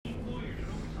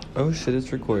Oh shit,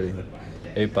 it's recording.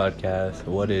 Hey podcast,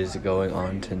 what is going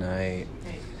on tonight?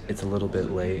 It's a little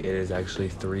bit late. It is actually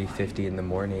 3:50 in the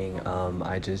morning.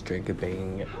 I just drank a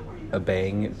Bang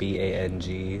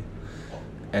BANG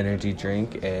energy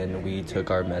drink, and we took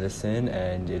our medicine,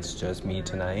 and it's just me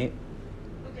tonight.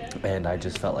 And I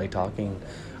just felt like talking.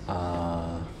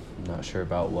 I'm not sure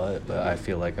about what, but I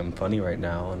feel like I'm funny right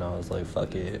now, and I was like,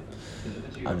 fuck it.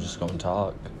 I'm just gonna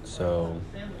talk. So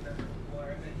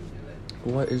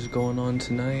what is going on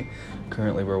tonight?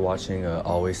 Currently, we're watching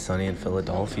Always Sunny in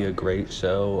Philadelphia. Great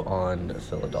show on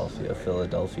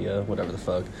Philadelphia, whatever the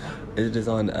fuck. It is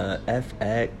on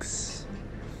FX.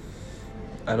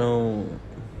 I don't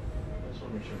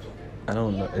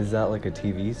know. Is that like a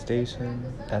TV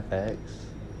station? FX?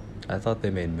 I thought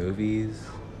they made movies.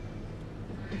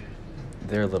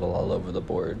 They're a little all over the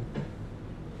board.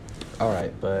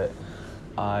 Alright, but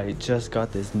I just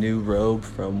got this new robe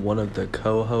from one of the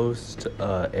co-hosts,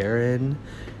 Aaron.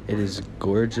 It is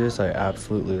gorgeous. I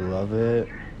absolutely love it.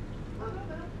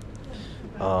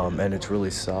 And it's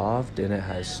really soft, and it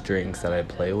has strings that I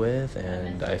play with,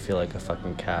 and I feel like a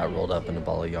fucking cat rolled up in a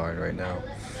ball of yarn right now.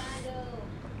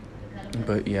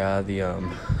 But yeah,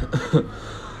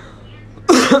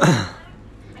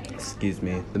 excuse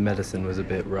me, the medicine was a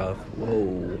bit rough.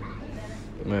 Whoa.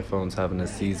 My phone's having a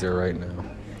seizure right now.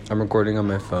 I'm recording on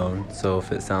my phone, so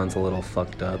if it sounds a little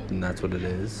fucked up, then that's what it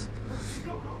is.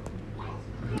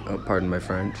 Oh, pardon my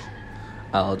French.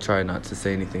 I'll try not to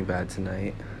say anything bad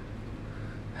tonight.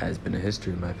 Has been a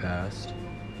history in my past.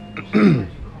 Oh,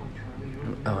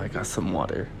 I got some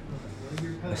water.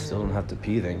 I still don't have to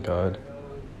pee, thank God.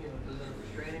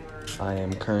 I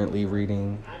am currently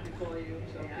reading...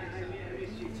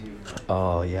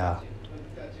 Oh, yeah.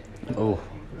 Oh.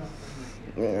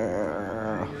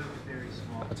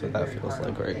 That's what that feels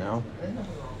like right now.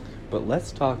 But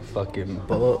let's talk fucking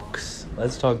books.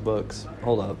 Let's talk books.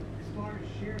 Hold up.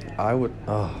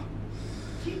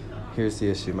 Here's the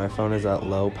issue. My phone is at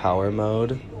low power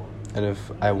mode. And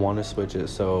if I want to switch it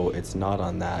so it's not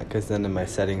on that, because then in my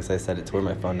settings I set it to where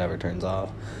my phone never turns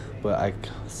off. But I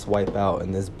swipe out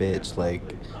and this bitch, like,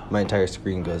 my entire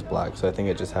screen goes black. So I think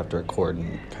I just have to record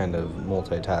and kind of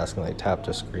multitask and, like, tap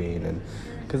the screen. And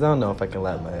because I don't know if I can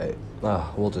let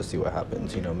we'll just see what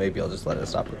happens. You know, maybe I'll just let it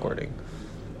stop recording.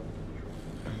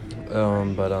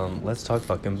 Let's talk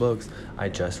fucking books. I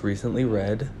just recently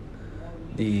read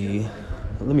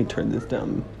let me turn this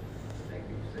down.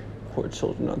 Poor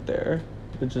children out there.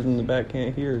 Bitches in the back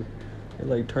can't hear. They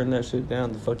like, turn that shit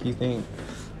down. The fuck you think?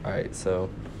 Alright, so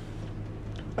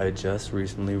I just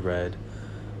recently read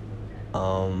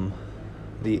I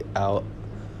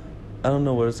don't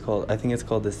know what it's called. I think it's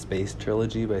called the Space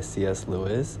Trilogy by C.S.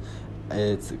 Lewis.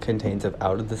 It contains of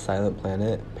Out of the Silent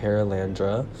Planet,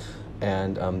 Paralandra,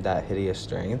 and That Hideous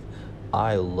Strength.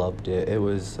 I loved it. It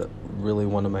was really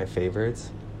one of my favorites.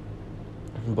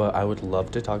 But I would love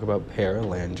to talk about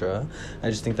Paralandra. I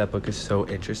just think that book is so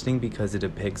interesting because it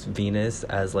depicts Venus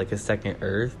as like a second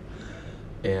Earth.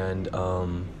 And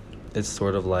it's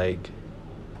sort of like...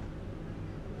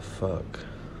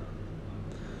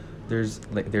 There's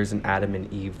an Adam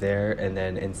and Eve there, and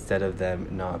then instead of them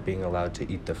not being allowed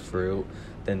to eat the fruit,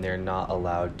 then they're not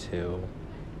allowed to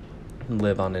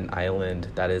live on an island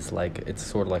that is like, it's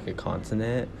sort of like a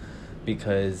continent,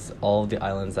 because all of the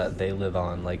islands that they live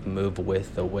on like move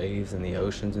with the waves and the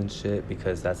oceans and shit,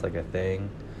 because that's like a thing.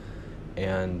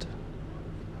 And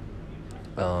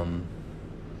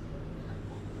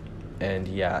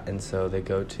so they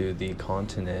go to the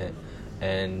continent,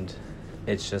 and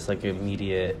it's just like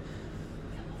immediate.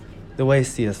 The way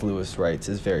C.S. Lewis writes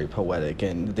is very poetic,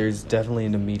 and there's definitely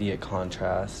an immediate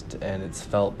contrast, and it's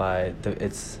felt by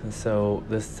the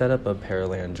setup of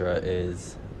Paralandra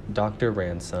is Dr.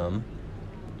 Ransom,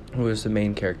 who is the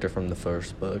main character from the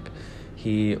first book.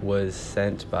 He was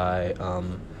sent by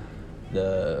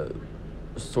the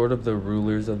sort of the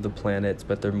rulers of the planets,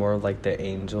 but they're more like the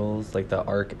angels, like the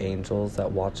archangels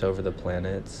that watch over the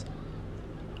planets.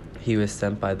 He was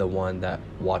sent by the one that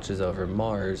watches over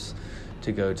Mars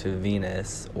to go to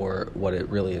Venus, or what it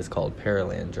really is called,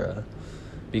 Paralandra,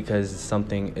 because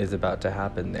something is about to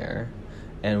happen there.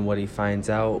 And what he finds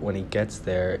out when he gets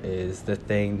there is the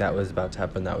thing that was about to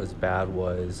happen that was bad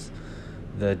was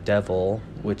the devil,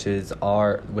 which is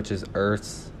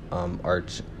Earth's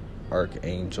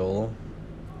archangel,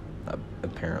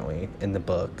 apparently, in the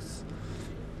books.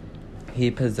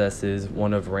 He possesses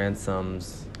one of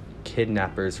Ransom's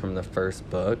kidnappers from the first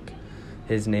book.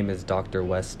 His name is Dr.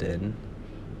 Weston,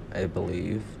 I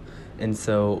believe. And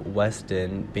so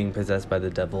Weston, being possessed by the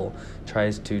devil,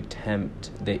 tries to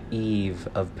tempt the Eve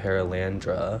of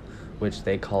Paralandra, which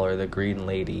they call her the Green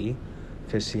Lady,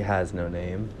 because she has no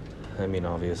name. I mean,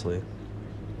 obviously.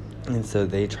 And so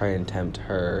they try and tempt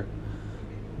her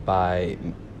by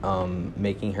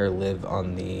making her live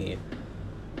on the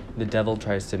devil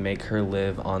tries to make her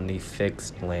live on the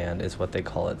fixed land, is what they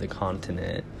call it, the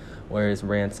continent, whereas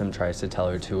Ransom tries to tell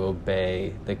her to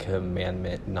obey the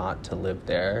commandment not to live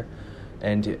there.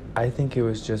 And I think it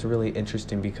was just really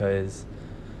interesting because,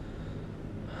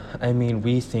 I mean,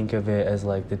 we think of it as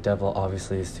like the devil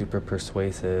obviously is super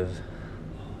persuasive,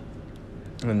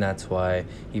 and that's why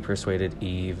he persuaded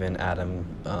Eve and Adam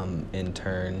in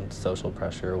turn, social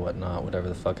pressure, whatnot, whatever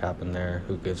the fuck happened there,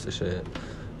 who gives a shit,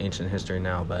 ancient history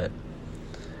now. But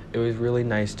it was really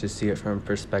nice to see it from a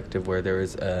perspective where there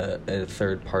was a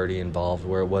third party involved,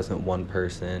 where it wasn't one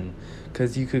person,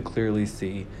 because you could clearly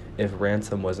see if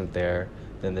Ransom wasn't there,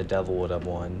 then the devil would have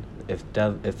won. If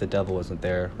the devil wasn't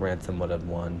there, Ransom would have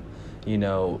won. You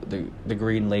know, the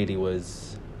Green Lady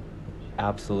was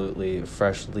absolutely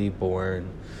freshly born,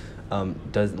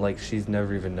 she's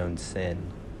never even known sin.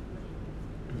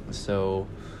 So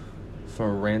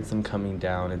for Ransom coming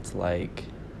down, it's like,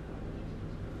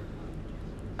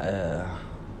 how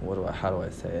do I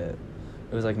say it?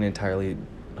 It was like an entirely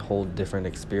whole different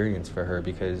experience for her,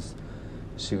 because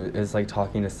it's like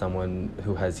talking to someone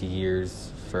who has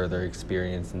years further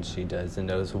experience than she does and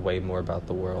knows way more about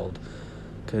the world.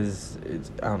 Because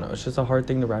I don't know, it's just a hard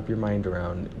thing to wrap your mind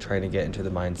around, trying to get into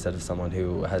the mindset of someone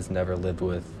who has never lived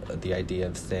with the idea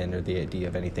of sin or the idea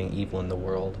of anything evil in the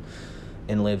world,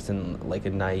 and lives in like a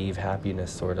naive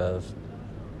happiness sort of.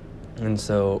 And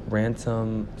so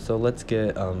Ransom, so let's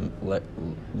get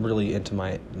really into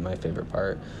my favorite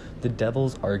part. The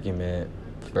devil's argument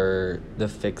for the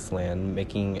fixed land,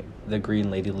 making the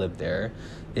Green Lady live there,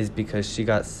 is because she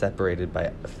got separated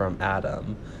from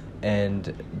Adam.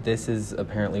 And this is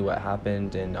apparently what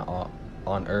happened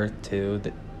on Earth too,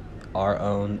 that our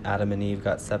own Adam and Eve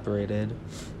got separated.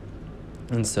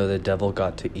 And so the devil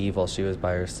got to Eve while she was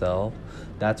by herself.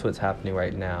 That's what's happening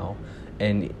right now.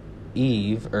 And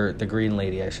Eve, or the Green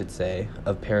Lady, I should say,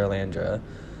 of Perelandra,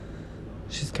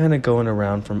 she's kind of going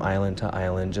around from island to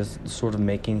island, just sort of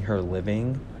making her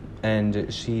living.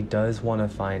 And she does want to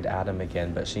find Adam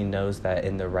again, but she knows that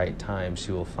in the right time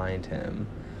she will find him.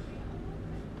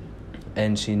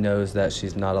 And she knows that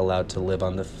she's not allowed to live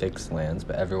on the fixed lands,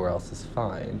 but everywhere else is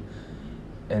fine.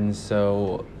 And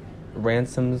so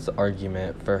Ransom's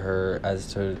argument for her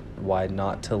as to why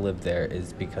not to live there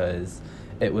is because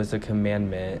it was a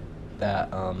commandment that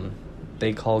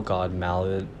they call God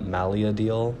Maleldil,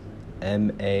 Maleldil,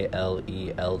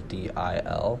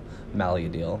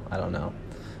 Maleldil, I don't know.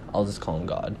 I'll just call him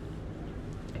God.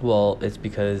 Well, it's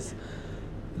because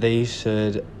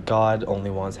God only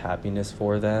wants happiness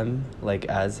for them, like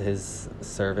as his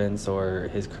servants or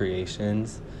his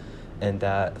creations, and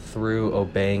that through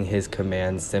obeying his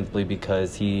commands simply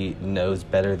because he knows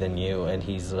better than you and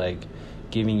he's like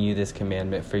giving you this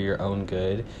commandment for your own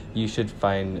good, you should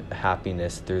find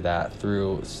happiness through that,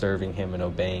 through serving him and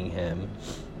obeying him.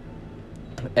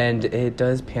 And it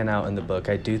does pan out in the book.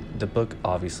 The book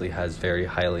obviously has very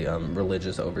highly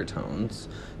religious overtones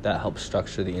that help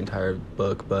structure the entire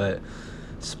book, but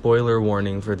spoiler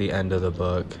warning for the end of the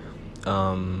book,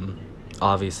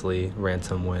 obviously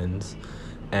Ransom wins,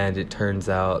 and it turns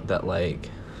out that like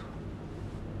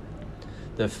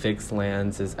the fixed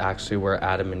lands is actually where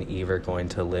Adam and Eve are going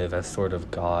to live as sort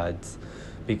of gods,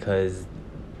 because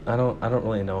I don't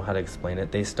really know how to explain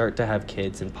it. They start to have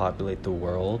kids and populate the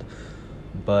world,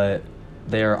 but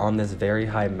they are on this very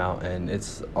high mountain.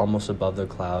 It's almost above the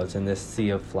clouds in this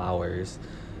sea of flowers,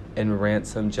 and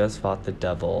Ransom just fought the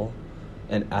devil,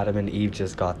 and Adam and Eve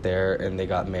just got there and they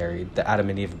got married. The Adam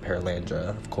and Eve of Perelandra,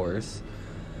 of course.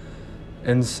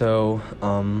 And so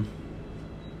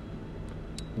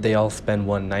they all spend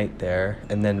one night there,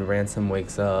 and then Ransom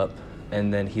wakes up,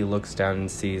 and then he looks down and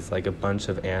sees like a bunch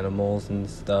of animals and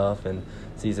stuff, and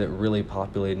sees it really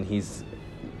populated, and he's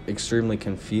extremely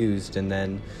confused. And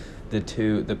then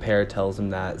the pair tells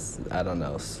him that, I don't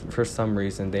know, for some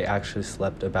reason they actually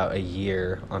slept about a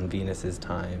year on Venus's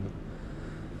time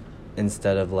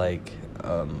instead of like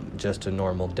just a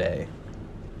normal day.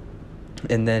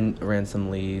 And then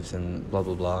Ransom leaves and blah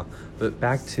blah blah. But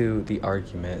back to the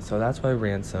argument. So that's why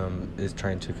Ransom is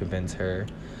trying to convince her,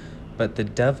 but the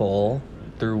devil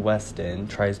through Weston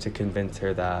tries to convince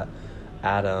her that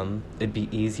it'd be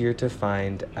easier to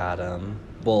find Adam.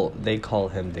 Well, they call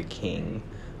him the king.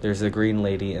 There's the Green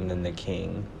Lady and then the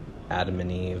king, Adam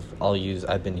and Eve.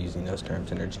 I've been using those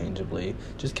terms interchangeably.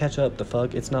 Just catch up, the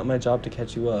fuck. It's not my job to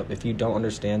catch you up. If you don't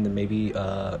understand, then maybe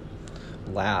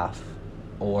laugh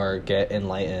or get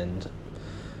enlightened,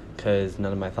 because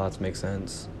none of my thoughts make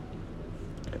sense.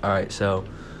 All right, so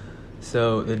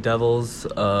the devil's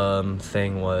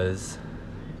thing was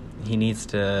he needs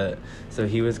to. So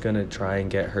he was gonna try and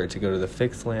get her to go to the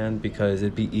fixed land because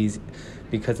it'd be easy.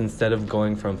 Because instead of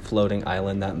going from floating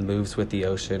island that moves with the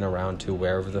ocean around to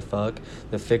wherever the fuck,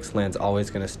 the fixed land's always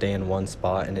gonna stay in one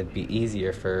spot, and it'd be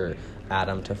easier for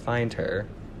Adam to find her.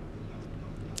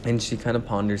 And she kind of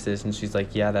ponders this, and she's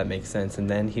like, yeah, that makes sense. And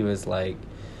then he was like,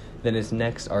 then his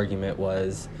next argument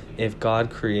was, if God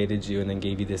created you and then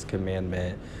gave you this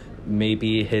commandment,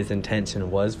 maybe his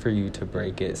intention was for you to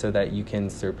break it so that you can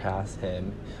surpass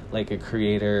him. Like a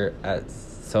creator at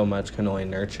so much can only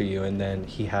nurture you, and then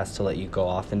he has to let you go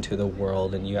off into the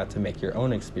world and you have to make your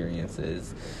own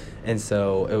experiences. And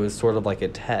so it was sort of like a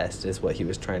test is what he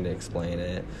was trying to explain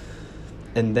it.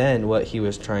 And then what he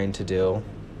was trying to do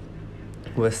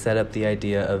was set up the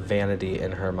idea of vanity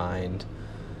in her mind.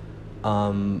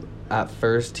 At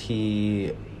first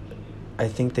I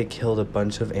think they killed a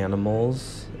bunch of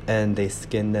animals and they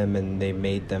skinned them and they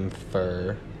made them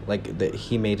fur.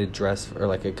 He made a dress or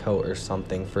like a coat or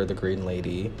something for the Green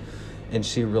Lady, and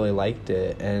she really liked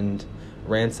it. And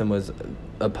Ransom was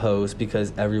opposed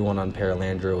because everyone on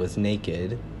Paralandra was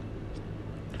naked.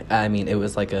 I mean, it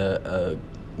was like a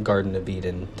Garden of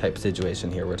Eden type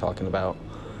situation here we're talking about.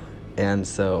 And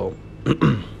so,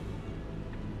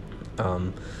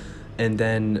 and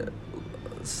then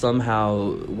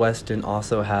somehow Weston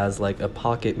also has like a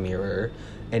pocket mirror,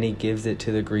 and he gives it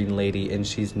to the Green Lady, and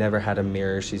she's never had a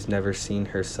mirror, she's never seen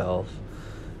herself,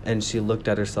 and she looked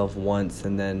at herself once,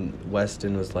 and then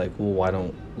Weston was like, well, why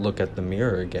don't look at the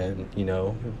mirror again,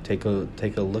 take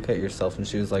a look at yourself. And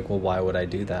she was like, well, why would I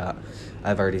do that?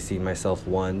 I've already seen myself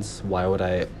once. Why would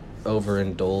I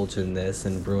overindulge in this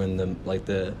and ruin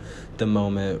the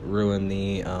moment, ruin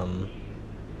the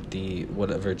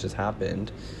whatever just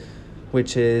happened?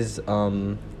 Which is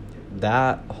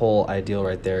that whole ideal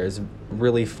right there is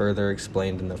really further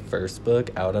explained in the first book,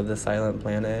 Out of the Silent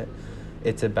Planet.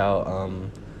 It's about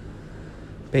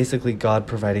basically God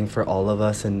providing for all of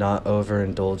us and not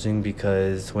overindulging,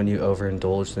 because when you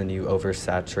overindulge, then you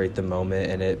oversaturate the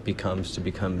moment, and it becomes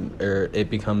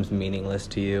meaningless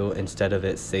to you instead of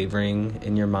it savoring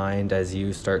in your mind as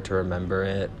you start to remember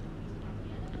it.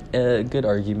 A good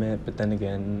argument, but then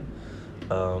again,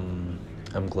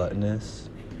 I'm gluttonous,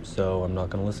 so I'm not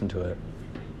going to listen to it.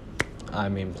 I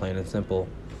mean, plain and simple.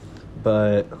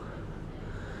 But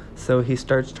so he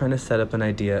starts trying to set up an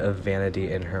idea of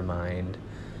vanity in her mind.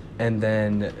 And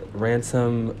then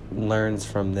Ransom learns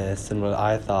from this, and what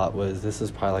I thought was, this is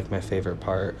probably like my favorite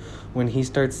part, when he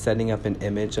starts setting up an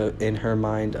image in her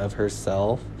mind of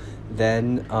herself,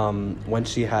 then when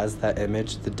she has that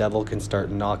image, the devil can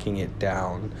start knocking it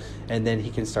down, and then he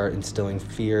can start instilling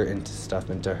fear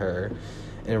into her.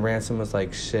 And Ransom was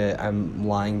like, shit, I'm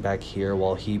lying back here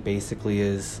while he basically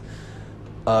is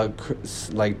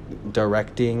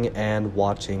directing and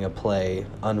watching a play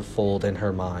unfold in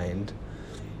her mind.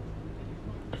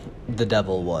 The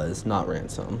devil was, not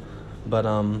Ransom. But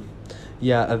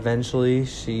yeah, eventually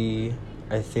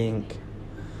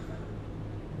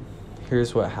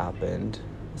here's what happened.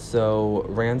 So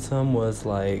Ransom was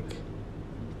like,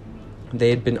 they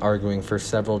had been arguing for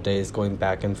several days, going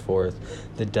back and forth,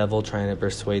 the devil trying to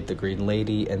persuade the Green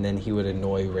Lady, and then he would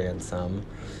annoy Ransom,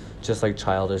 just like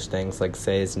childish things, like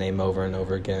say his name over and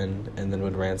over again, and then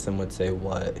when Ransom would say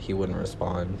what, he wouldn't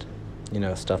respond,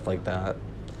 stuff like that.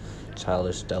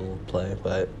 Childish devil play.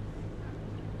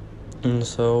 And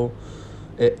so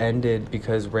it ended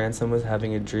because Ransom was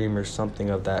having a dream or something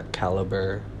of that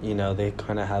caliber. They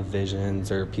kind of have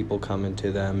visions, or people come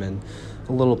into them, and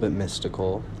a little bit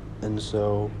mystical. And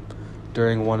so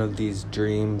during one of these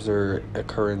dreams or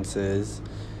occurrences,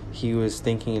 he was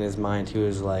thinking in his mind, he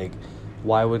was like,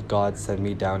 why would God send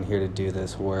me down here to do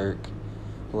this work?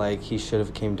 Like, he should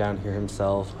have came down here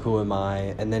himself. Who am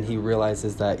I? And then he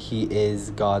realizes that he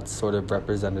is God's sort of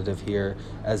representative here,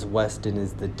 as Weston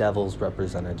is the devil's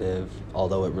representative,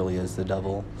 although it really is the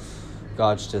devil.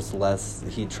 God's just less,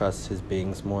 he trusts his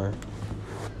beings more.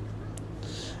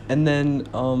 And then,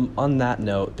 on that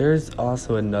note, there's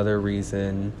also another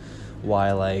reason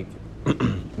why,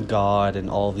 God and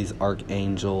all these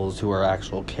archangels who are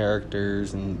actual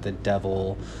characters and the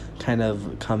devil kind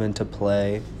of come into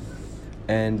play.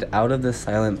 And Out of the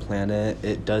Silent Planet,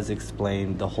 it does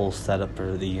explain the whole setup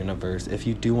for the universe. If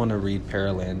you do want to read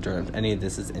Paralandra, if any of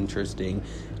this is interesting,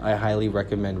 I highly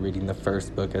recommend reading the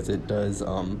first book, as it does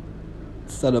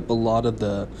set up a lot of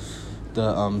the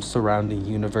surrounding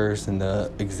universe and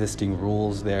the existing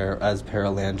rules there, as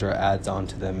Paralandra adds on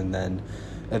to them, and then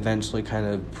eventually kind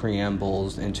of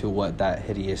preambles into what that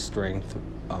hideous strength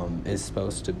is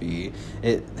supposed to be.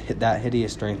 That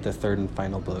Hideous Strength, the third and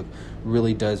final book,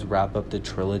 really does wrap up the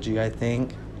trilogy, I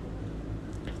think.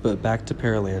 But back to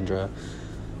Perelandra.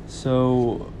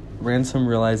 So Ransom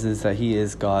realizes that he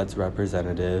is God's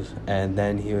representative, and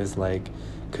then he was like,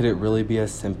 could it really be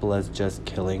as simple as just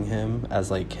killing him,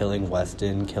 as like killing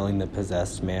Weston, killing the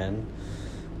possessed man?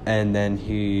 And then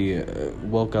he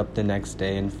woke up the next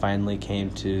day and finally came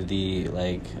to the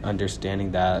like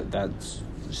understanding that that's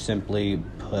simply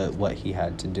put what he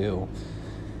had to do.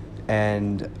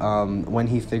 And when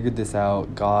he figured this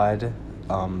out, God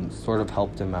sort of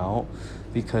helped him out,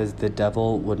 because the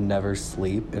devil would never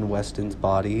sleep in Weston's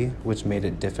body, which made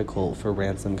it difficult for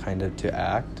Ransom kind of to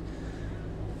act.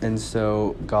 And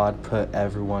so God put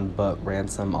everyone but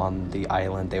Ransom on the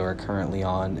island they were currently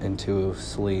on into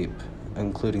sleep,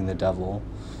 including the devil.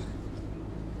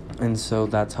 And so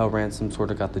that's how Ransom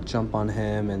sort of got the jump on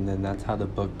him, and then that's how the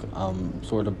book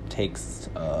sort of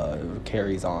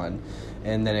carries on.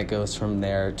 And then it goes from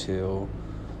there to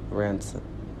Ransom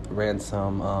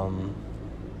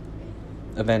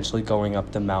eventually going up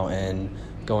the mountain,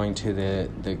 going to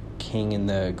the king and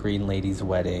the green lady's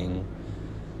wedding,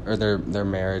 or their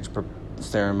marriage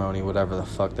ceremony, whatever the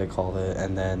fuck they called it,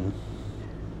 and then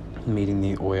meeting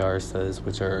the Oyarsas,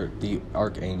 which are the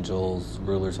archangels,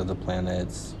 rulers of the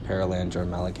planets, Perelandra,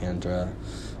 Malacandra,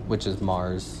 which is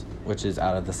Mars, which is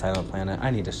out of the silent planet.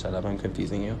 I need to shut up, I'm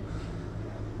confusing you.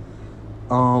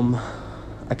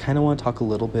 I kind of want to talk a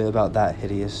little bit about that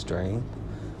Hideous Strength.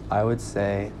 I would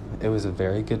say it was a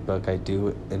very good book. I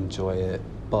do enjoy it,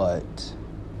 but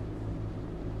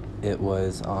it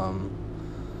was, I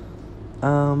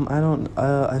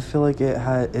feel like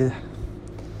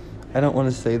I don't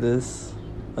want to say this.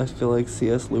 I feel like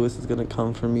C.S. Lewis is going to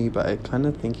come for me, but I kind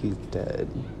of think he's dead.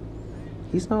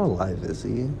 He's not alive, is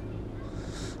he?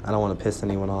 I don't want to piss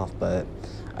anyone off, but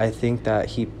I think that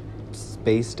he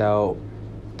spaced out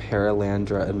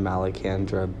Perelandra and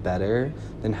Malacandra better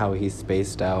than how he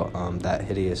spaced out that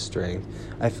Hideous Strength.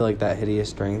 I feel like that Hideous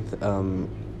Strength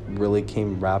really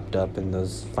came wrapped up in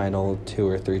those final 2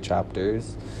 or 3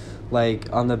 chapters.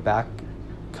 Like, on the back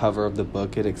cover of the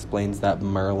book, it explains that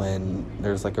Merlin,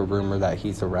 there's like a rumor that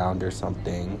he's around or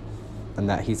something, and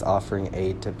that he's offering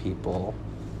aid to people.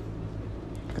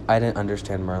 I didn't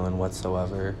understand Merlin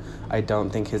whatsoever. I don't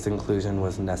think his inclusion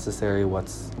was necessary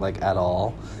at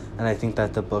all. And I think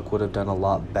that the book would have done a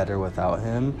lot better without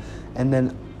him. And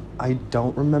then I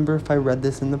don't remember if I read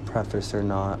this in the preface or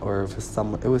not, or if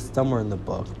it was somewhere in the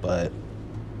book, but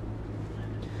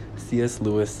C.S.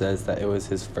 Lewis says that it was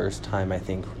his first time, I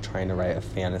think, trying to write a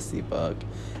fantasy book.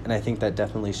 And I think that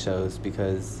definitely shows,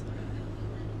 because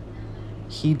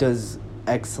he does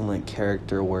excellent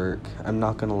character work. I'm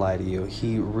not going to lie to you.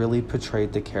 He really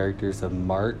portrayed the characters of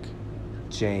Mark,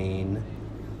 Jane,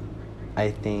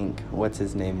 I think, what's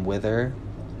his name, Wither,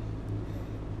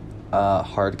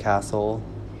 Hardcastle,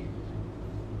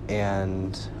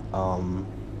 and, oh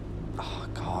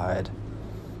God,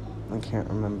 I can't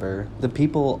remember. The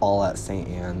people all at St.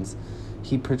 Anne's.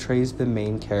 He portrays the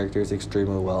main characters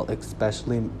extremely well,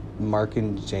 especially Mark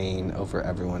and Jane over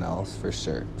everyone else, for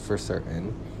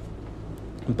certain.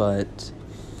 But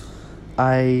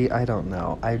I don't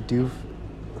know.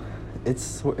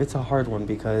 It's a hard one,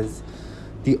 because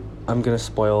I'm going to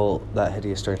spoil that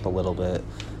Hideous Strength a little bit.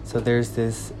 So there's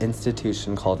this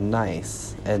institution called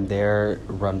NICE, and they're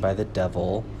run by the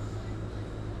devil.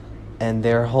 And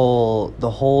the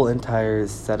whole entire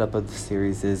setup of the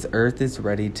series is Earth is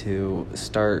ready to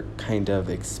start kind of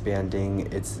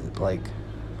expanding. It's like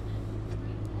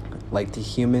the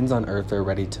humans on Earth are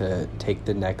ready to take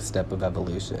the next step of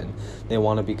evolution. They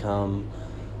want to become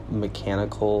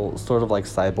mechanical, sort of like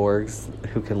cyborgs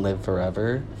who can live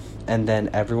forever. And then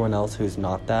everyone else who's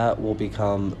not that will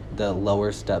become the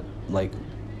lower step, like,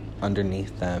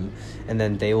 underneath them. And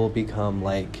then they will become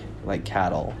like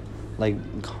cattle. Like,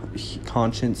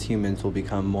 conscious humans will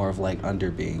become more of like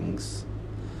underbeings.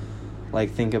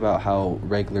 Like, think about how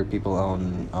regular people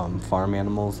own farm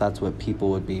animals. That's what people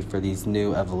would be for these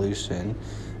new evolution.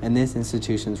 And this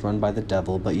institution's run by the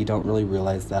devil, but you don't really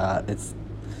realize that.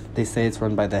 They say it's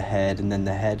run by the head, and then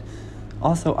the head...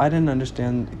 Also, I didn't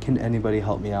understand, can anybody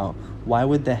help me out? Why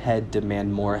would the head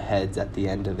demand more heads at the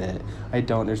end of it? I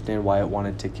don't understand why it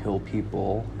wanted to kill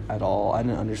people at all. I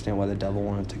didn't understand why the devil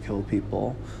wanted to kill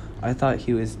people. I thought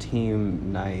he was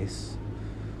team nice.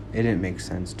 It didn't make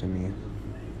sense to me.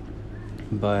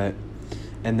 But,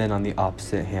 and then on the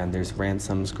opposite hand, there's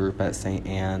Ransom's group at St.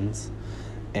 Anne's,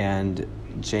 and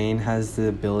Jane has the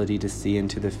ability to see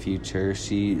into the future.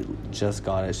 She just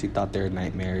got it. She thought they were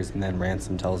nightmares, and then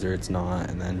Ransom tells her it's not.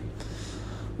 And then,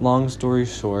 long story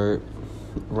short,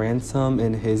 Ransom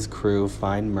and his crew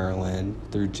find Merlin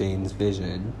through Jane's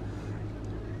vision.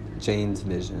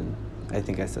 I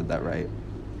think I said that right.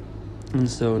 And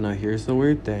so now here's the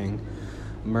weird thing.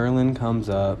 Merlin comes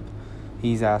up.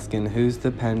 He's asking, who's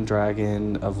the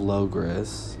Pendragon of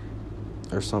Logris?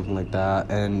 Or something like that.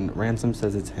 And Ransom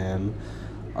says it's him.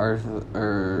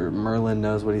 Merlin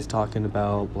knows what he's talking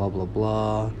about, blah, blah,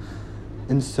 blah.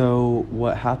 And so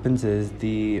what happens is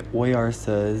the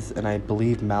Oyarsas, and I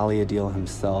believe Maliadil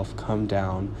himself, come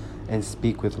down and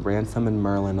speak with Ransom and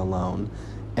Merlin alone.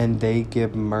 And they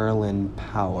give Merlin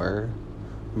power.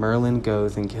 Merlin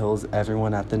goes and kills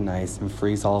everyone at the Nice and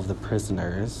frees all of the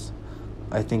prisoners.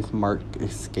 I think Mark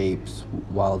escapes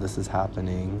while this is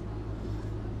happening.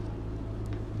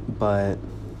 But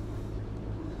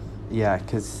yeah,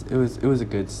 because it was a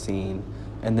good scene.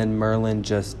 And then Merlin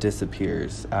just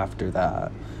disappears after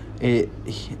that.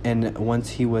 And once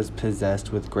he was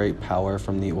possessed with great power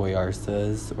from the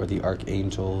Oyarsas, or the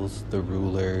archangels, the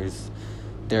rulers,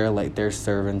 they're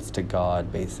servants to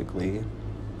God, basically.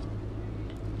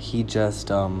 He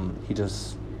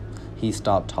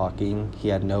stopped talking. He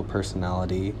had no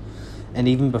personality. And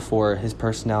even before, his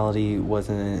personality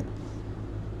wasn't...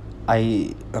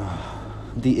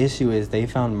 the issue is they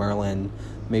found Merlin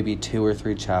maybe 2 or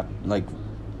 3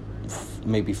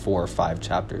 maybe 4 or 5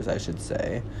 chapters, I should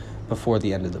say, before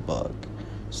the end of the book.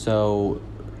 So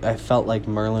I felt like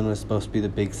Merlin was supposed to be the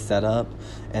big setup,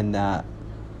 and that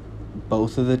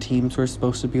both of the teams were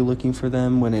supposed to be looking for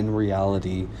them, when in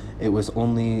reality it was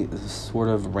only sort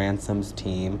of Ransom's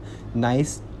team.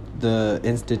 Nice, the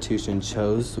institution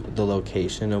chose the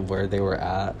location of where they were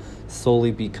at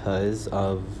solely because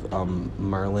of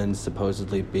Merlin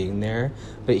supposedly being there,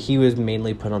 but he was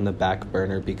mainly put on the back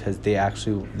burner because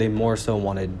they more so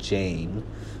wanted Jane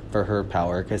for her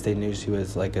power, because they knew she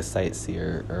was like a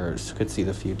sightseer or could see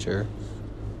the future.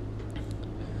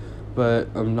 But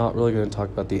I'm not really going to talk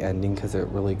about the ending because it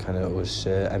really kind of was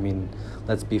shit. I mean,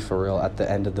 let's be for real. At the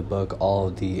end of the book, all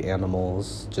of the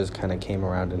animals just kind of came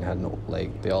around and had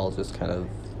they all just kind of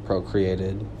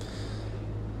procreated.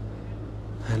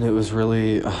 And it was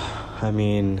really,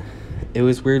 it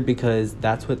was weird because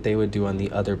that's what they would do on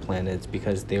the other planets,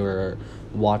 because they were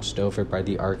watched over by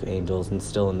the archangels and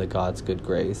still in the God's good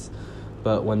grace.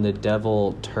 But when the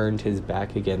devil turned his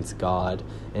back against God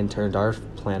and turned our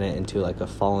planet into like a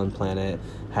fallen planet,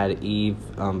 had Eve,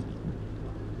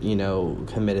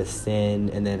 commit a sin,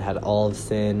 and then had all of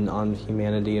sin on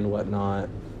humanity and whatnot,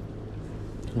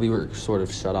 we were sort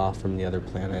of shut off from the other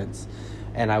planets.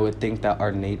 And I would think that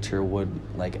our nature would,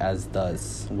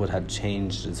 would have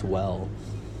changed as well.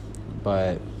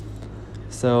 But,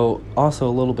 so, also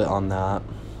a little bit on that,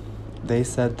 they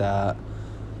said that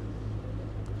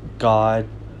God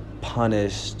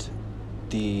punished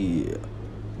the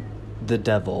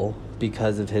devil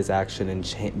because of his action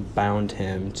and bound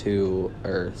him to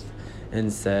Earth,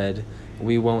 and said,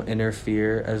 we won't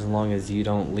interfere as long as you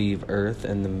don't leave Earth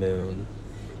and the moon.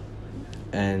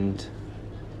 And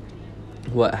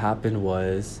what happened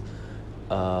was,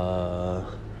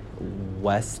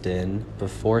 Weston,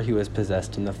 before he was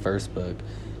possessed in the first book,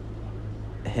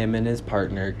 him and his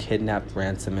partner kidnapped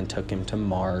Ransom and took him to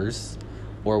Mars,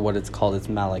 or what it's called is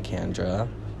Malacandra.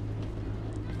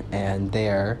 And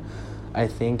there, I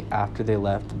think after they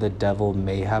left, the devil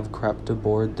may have crept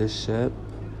aboard the ship,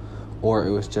 or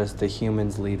it was just the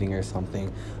humans leaving or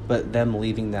something. But them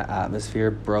leaving that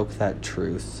atmosphere broke that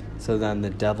truce. So then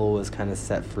the devil was kind of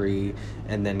set free,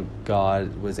 and then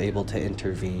God was able to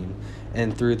intervene.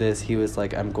 And through this, he was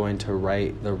like, I'm going to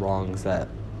right the wrongs that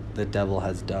the devil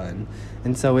has done.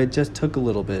 And so it just took a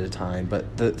little bit of time, but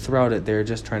throughout it, they're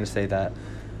just trying to say that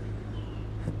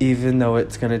even though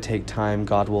it's going to take time,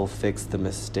 God will fix the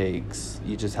mistakes.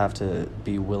 You just have to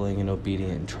be willing and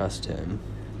obedient and trust him.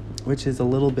 Which is a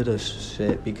little bit of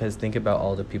shit, because think about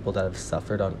all the people that have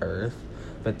suffered on Earth.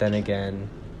 But then again,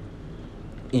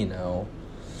 in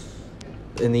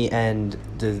the end,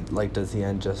 does the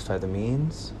end justify the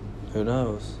means? Who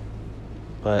knows?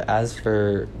 But as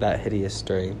for that hideous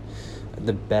string,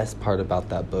 the best part about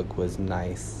that book was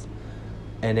Nice.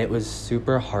 And it was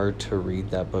super hard to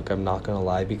read that book, I'm not gonna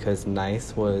lie, because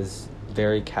Nice was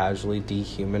very casually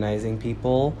dehumanizing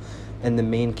people, and the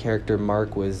main character,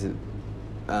 Mark, was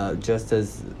just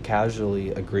as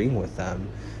casually agreeing with them.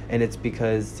 And it's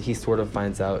because he sort of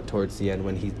finds out towards the end,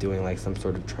 when he's doing some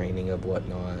sort of training of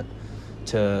whatnot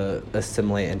to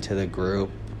assimilate into the group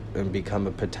and become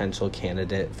a potential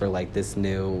candidate for this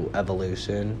new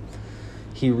evolution,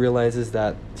 he realizes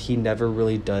that he never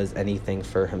really does anything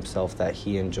for himself that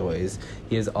he enjoys.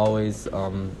 He is always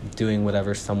doing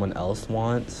whatever someone else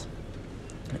wants.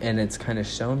 And it's kind of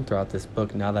shown throughout this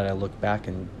book now that I look back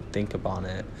and think about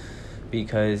it,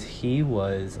 because he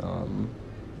was,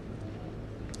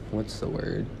 what's the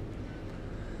word?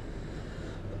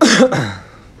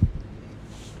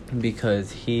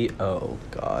 Because oh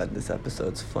God, this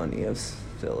episode's funny as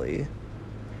Philly.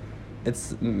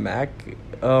 It's Mac,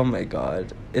 oh my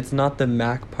God. It's not the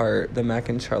Mac part, the Mac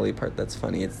and Charlie part that's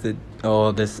funny. It's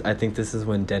I think this is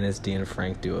when Dennis, D, and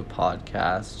Frank do a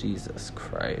podcast. Jesus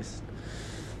Christ.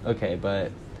 Okay,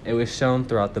 but it was shown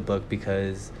throughout the book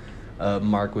because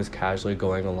Mark was casually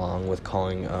going along with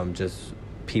calling just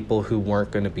people who weren't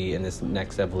going to be in this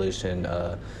next evolution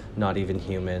not even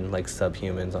human, like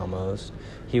subhumans almost.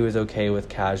 He was okay with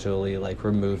casually like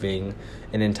removing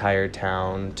an entire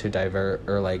town to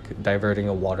diverting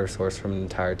a water source from an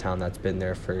entire town that's been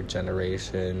there for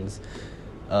generations.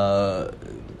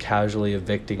 Casually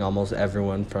evicting almost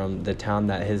everyone from the town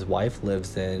that his wife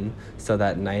lives in so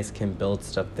that Nice can build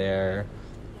stuff there.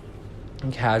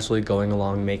 Casually going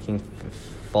along making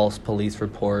false police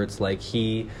reports. Like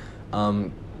he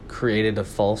created a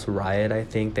false riot. I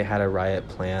think they had a riot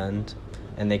planned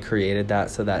and they created that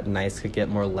so that Nice could get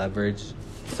more leverage.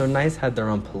 So Nice had their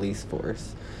own police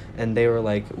force. And they were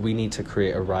like, we need to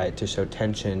create a riot to show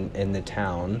tension in the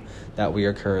town that we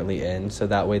are currently in. So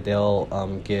that way they'll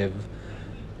give...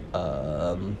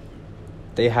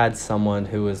 they had someone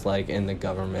who was, like, in the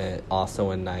government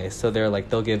also in Nice. So they're like,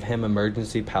 they'll give him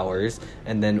emergency powers.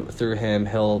 And then through him,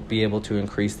 he'll be able to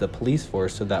increase the police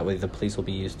force. So that way the police will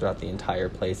be used throughout the entire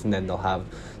place. And then they'll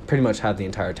pretty much have the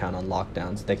entire town on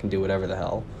lockdown. So they can do whatever the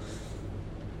hell.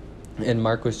 And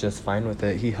Mark was just fine with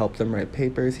it. He helped them write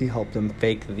papers. He helped them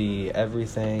fake the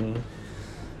everything.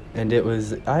 And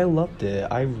I loved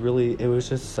it. It was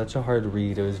just such a hard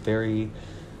read. It was very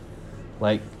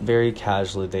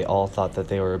casually. They all thought that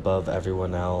they were above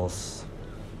everyone else.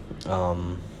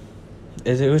 It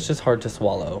was just hard to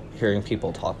swallow hearing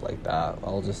people talk like that.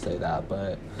 I'll just say that.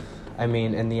 But, I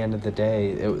mean, in the end of the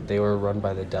day, they were run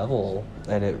by the devil.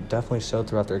 And it definitely showed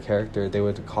throughout their character. They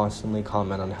would constantly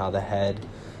comment on how the head...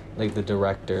 like the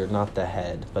director, not the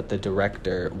head, but the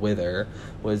director, Wither,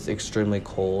 was extremely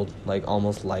cold, like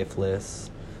almost lifeless,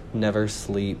 never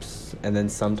sleeps, and then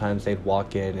sometimes they'd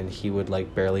walk in and he would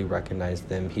like barely recognize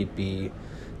them. He'd be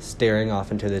staring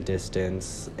off into the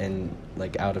distance and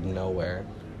like out of nowhere.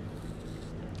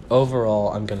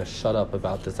 Overall, I'm gonna shut up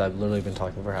about this. I've literally been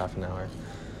talking for half an hour.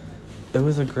 It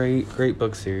was a great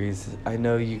book series. I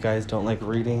know you guys don't like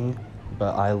reading,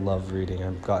 but I love reading.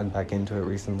 I've gotten back into it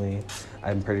recently.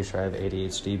 I'm pretty sure I have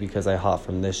ADHD because I hop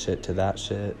from this shit to that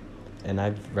shit. And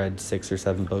I've read 6 or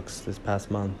 7 books this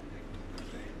past month.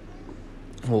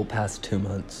 Well, past 2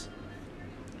 months.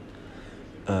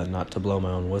 Not to blow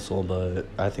my own whistle, but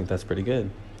I think that's pretty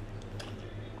good.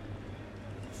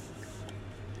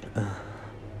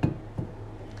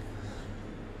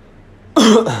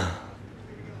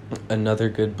 Another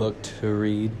good book to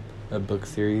read, a book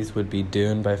series, would be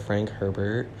Dune by Frank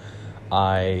Herbert.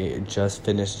 I just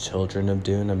finished Children of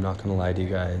Dune. I'm not gonna lie to you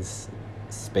guys.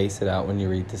 Space it out when you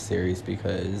read the series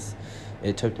because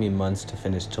it took me months to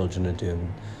finish Children of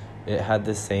Dune. It had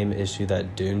the same issue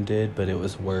that Dune did, but it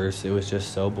was worse. It was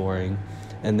just so boring.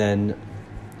 And then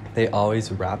they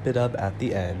always wrap it up at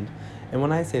the end. And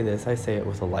when I say this, I say it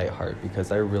with a light heart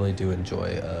because I really do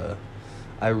enjoy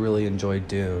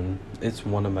Dune. It's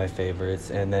one of my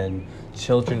favorites. And then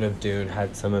Children of Dune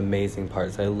had some amazing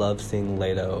parts. I love seeing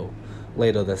Leto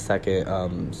the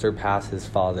second surpass his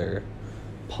father,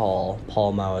 Paul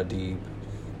Muad'Dib.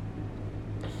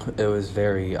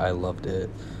 I loved it.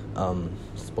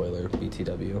 Spoiler,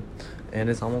 BTW. And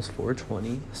it's almost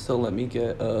 4:20, so let me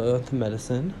get the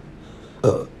medicine.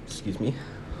 Excuse me.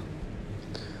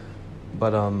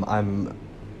 But I'm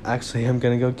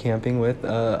gonna go camping with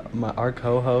our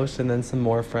co-host and then some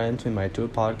more friends. We might do a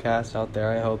podcast out there.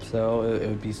 I hope so. It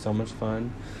would be so much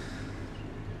fun.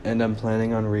 And I'm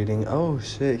planning on reading. Oh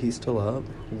shit, he's still up.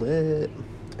 Lit.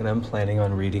 And I'm planning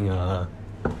on reading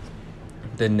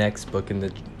the next book in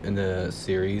the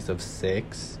series of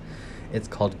 6. It's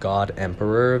called God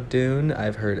Emperor of Dune.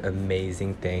 I've heard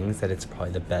amazing things that it's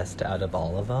probably the best out of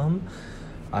all of them.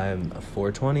 I'm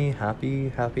 420,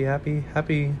 happy. A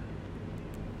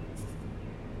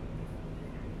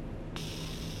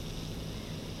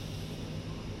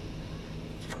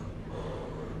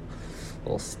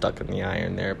little stuck in the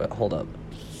iron there, but hold up.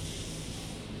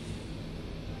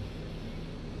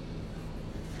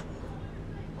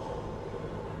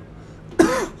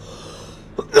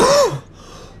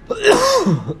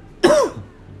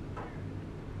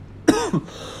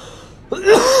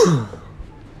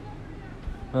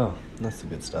 Oh, that's the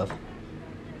good stuff.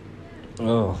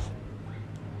 Oh,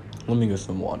 Let me get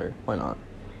some water. Why not?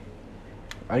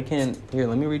 I can't... Here,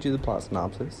 let me read you the plot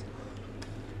synopsis.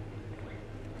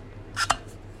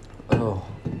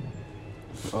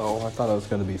 Oh, I thought it was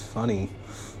going to be funny.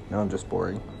 Now I'm just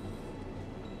boring.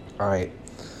 Alright.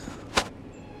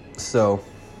 So,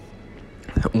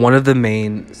 one of the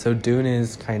main... So, Dune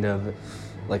is kind of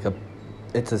like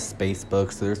it's a space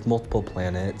book, so there's multiple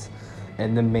planets.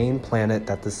 And the main planet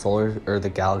that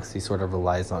the galaxy sort of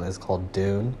relies on is called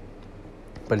Dune.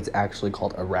 But it's actually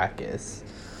called Arrakis.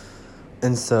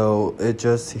 And so,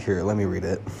 here, let me read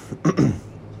it.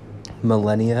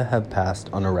 Millennia have passed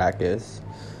on Arrakis,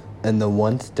 and the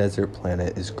once desert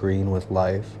planet is green with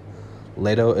life.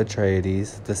 Leto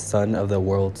Atreides, the son of the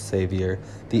world's savior,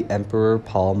 the Emperor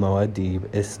Paul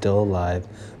Muad'Dib, is still alive,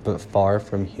 but far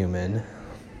from human.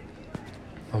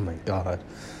 Oh my god,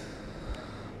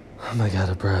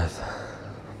 a breath.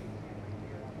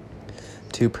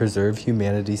 To preserve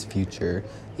humanity's future,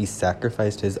 he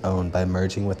sacrificed his own by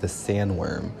merging with a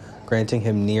sandworm, granting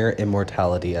him near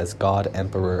immortality as God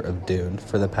Emperor of Dune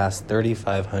for the past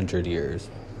 3,500 years.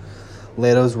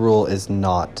 Leto's rule is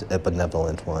not a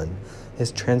benevolent one.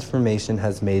 His transformation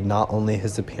has made not only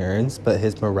his appearance, but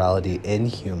his morality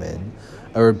inhuman.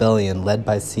 A rebellion led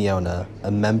by Siona,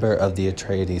 a member of the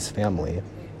Atreides family,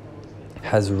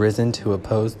 has risen to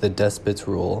oppose the despot's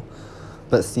rule.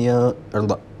 But Siona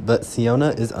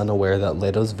is unaware that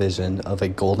Leto's vision of a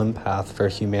golden path for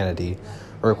humanity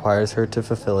requires her to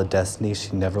fulfill a destiny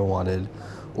she never wanted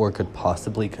or could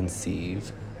possibly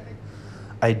conceive.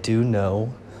 I do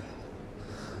know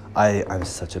I'm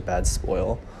such a bad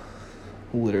spoil.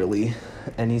 Literally,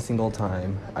 any single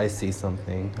time I see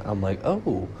something, I'm like,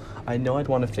 oh, I know I'd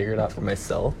want to figure it out for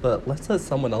myself, but let's let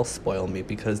someone else spoil me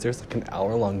because there's like an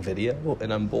hour-long video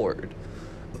and I'm bored.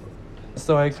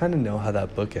 So I kind of know how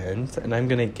that book ends, and I'm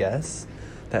gonna guess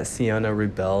that Siona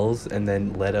rebels, and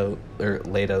then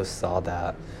Leto saw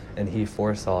that, and he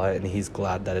foresaw it, and he's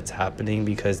glad that it's happening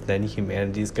because then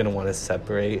humanity's gonna want to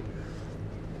separate.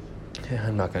 Yeah,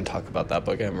 I'm not gonna talk about that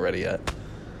book. I haven't read it yet.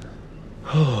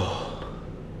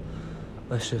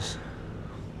 Let's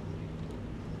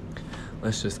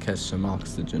just catch some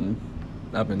oxygen.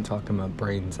 I've been talking my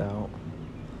brains out.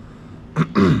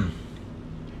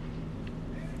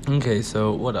 Okay,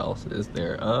 so what else is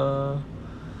there?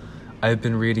 I've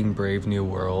been reading Brave New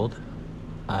World.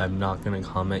 I'm not gonna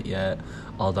comment yet,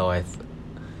 although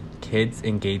kids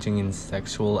engaging in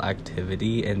sexual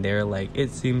activity, and they're like,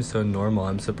 it seems so normal.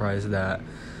 I'm surprised that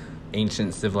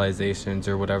ancient civilizations,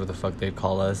 or whatever the fuck they'd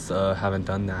call us, haven't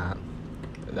done that.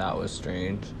 That was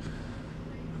strange.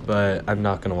 But I'm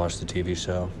not gonna watch the TV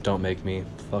show. Don't make me.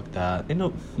 Fuck that. And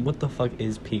what the fuck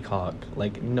is Peacock?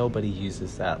 Like, nobody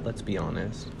uses that, let's be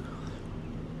honest.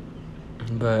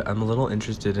 But I'm a little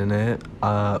interested in it.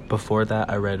 Before that,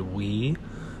 I read We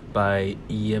by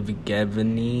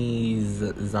Yevgeny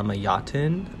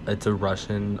Zamoyatin. It's a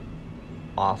Russian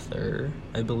author,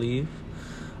 I believe.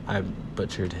 I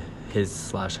butchered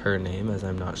his/her name, as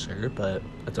I'm not sure, but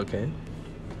that's okay.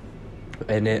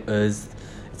 And it's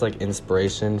like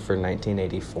inspiration for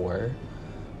 1984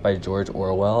 by George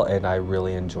Orwell, and I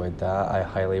really enjoyed that. I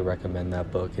highly recommend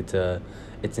that book. It's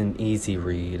an easy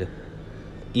read.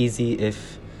 Easy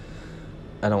if,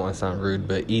 I don't want to sound rude,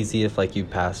 but easy if like you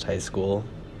passed high school.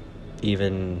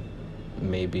 Even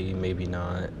maybe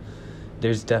not.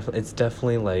 It's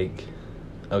definitely like,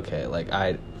 okay, like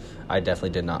I definitely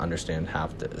did not understand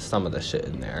some of the shit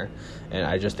in there, and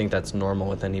I just think that's normal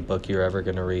with any book you're ever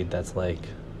gonna read that's like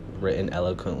written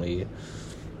eloquently.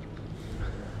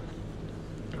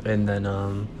 And then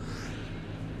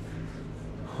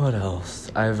what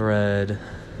else? I've read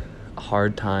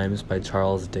Hard Times by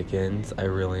Charles Dickens. I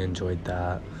really enjoyed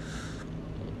that.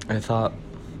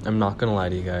 I'm not gonna lie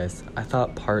to you guys, I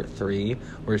thought part 3,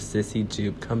 where Sissy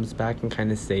Jupe comes back and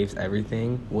kind of saves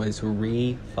everything, was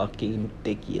fucking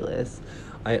ridiculous.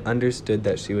 I understood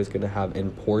that she was gonna have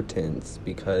importance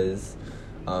because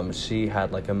she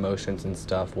had like emotions and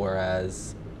stuff,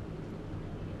 whereas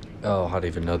I don't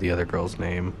even know the other girl's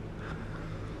name.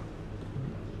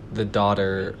 The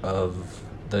daughter of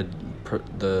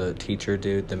the teacher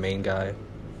dude, the main guy.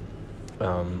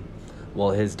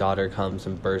 Well, his daughter comes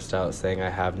and bursts out saying, I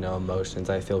have no emotions.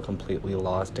 I feel completely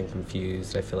lost and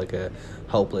confused. I feel like a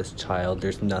helpless child.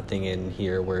 There's nothing in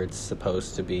here where it's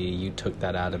supposed to be. You took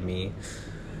that out of me.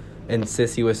 And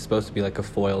Sissy was supposed to be like a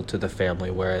foil to the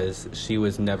family, whereas she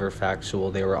was never factual.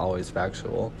 They were always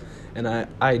factual. And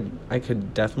I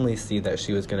could definitely see that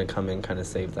she was going to come in kind of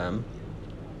save them.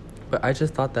 But I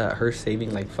just thought that her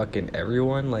saving, like, fucking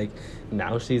everyone, like,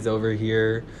 now she's over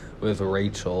here with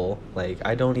Rachel. Like,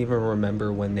 I don't even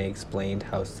remember when they explained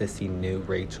how Sissy knew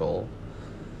Rachel.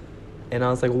 And I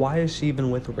was like, why is she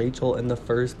even with Rachel in the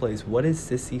first place? What is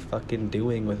Sissy fucking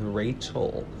doing with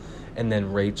Rachel? And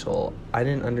then Rachel, I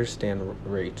didn't understand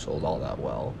Rachel all that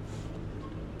well.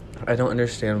 I don't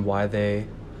understand why they...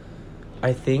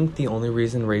 I think the only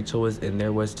reason Rachel was in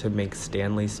there was to make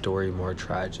Stanley's story more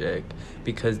tragic,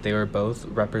 because they were both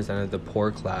represented the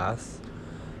poor class,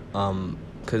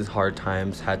 because Hard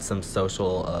Times had some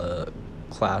social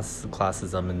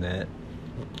classism in it.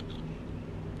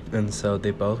 And so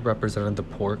they both represented the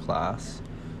poor class.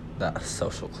 That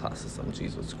social classism,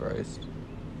 Jesus Christ.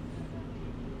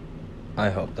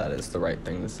 I hope that is the right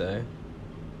thing to say.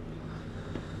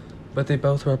 But they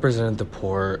both represented the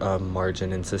poor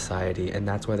margin in society, and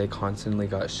that's why they constantly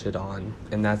got shit on.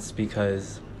 And that's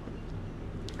because,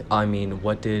 I mean,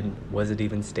 was it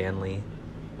even Stanley?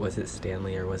 Was it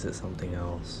Stanley or was it something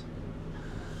else?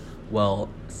 Well,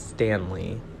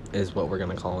 Stanley is what we're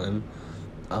gonna call him.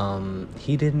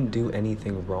 He didn't do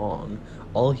anything wrong.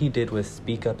 All he did was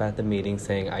speak up at the meeting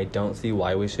saying, I don't see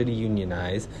why we should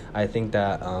unionize. I think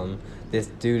that this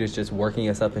dude is just working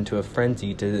us up into a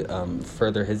frenzy to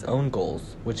further his own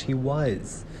goals, which he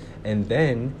was. And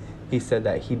then he said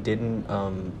that he didn't,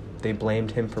 they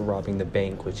blamed him for robbing the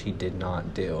bank, which he did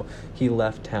not do. He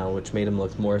left town, which made him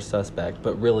look more suspect,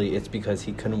 but really it's because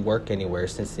he couldn't work anywhere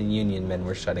since the union men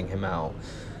were shutting him out.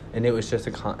 And it was just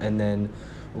and then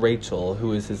Rachel,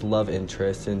 who is his love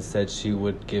interest and said she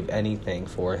would give anything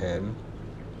for him,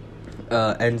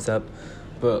 ends up,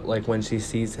 but like when she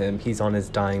sees him, he's on his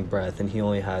dying breath and he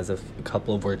only has a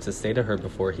couple of words to say to her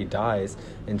before he dies,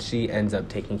 and she ends up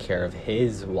taking care of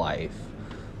his wife.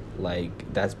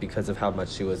 Like, that's because of how much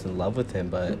she was in love with him.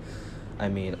 But I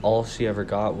mean, all she ever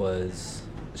got was,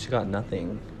 she got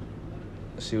nothing.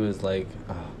 She was like,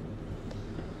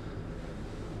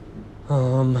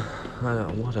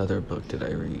 what other book did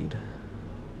I read?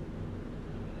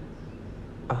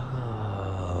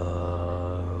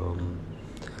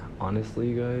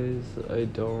 Honestly, guys, I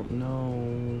don't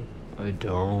know. I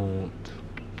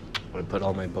put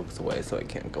all my books away so I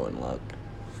can't go and look.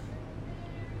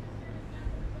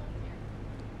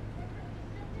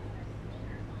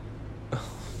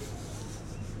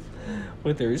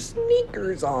 With their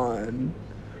sneakers on.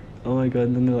 Oh my god,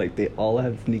 and then they're like, they all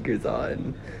have sneakers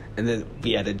on. And then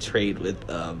we had a trade with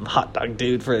Hot Dog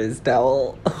Dude for his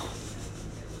towel.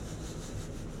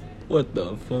 What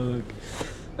the fuck?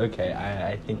 Okay,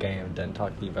 I think I am done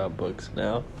talking about books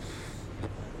now.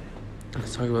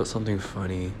 Let's talk about something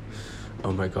funny.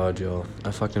 Oh my god, yo.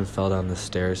 I fucking fell down the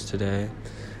stairs today.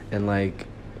 And like,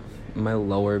 my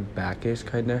lower backish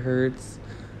kinda hurts.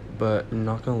 But I'm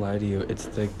not gonna lie to you,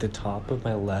 it's like the top of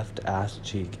my left ass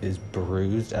cheek is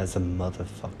bruised as a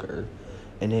motherfucker.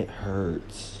 And it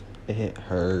hurts. It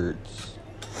hurts.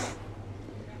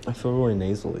 I feel really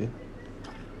nasally.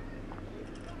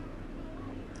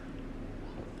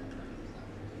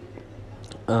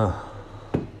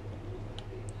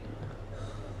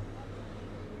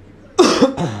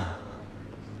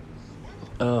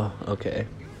 Oh, okay.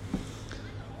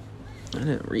 I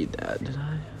didn't read that, did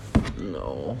I?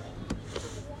 No.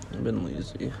 I've been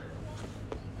lazy.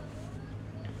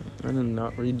 I did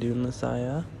not read Dune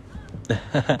Messiah.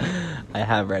 I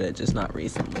have read it, just not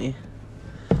recently.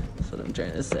 That's what I'm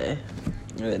trying to say.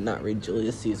 I did not read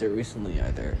Julius Caesar recently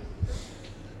either.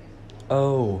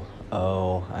 Oh,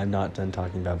 I'm not done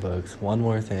talking about books. One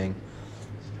more thing.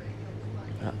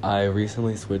 I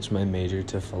recently switched my major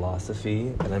to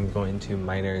philosophy, and I'm going to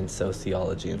minor in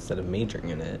sociology instead of majoring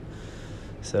in it.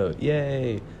 So,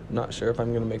 yay! I'm not sure if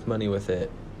I'm gonna make money with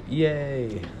it.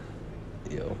 Yay!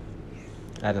 Ew.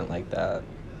 I didn't like that.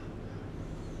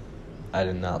 I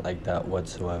did not like that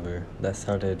whatsoever. That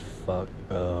sounded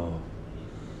Oh.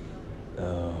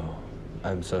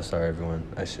 I'm so sorry, everyone.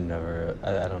 I should never...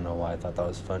 I don't know why I thought that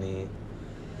was funny.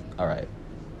 Alright.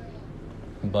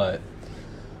 But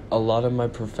a lot of my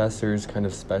professors kind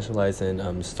of specialize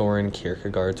in Soren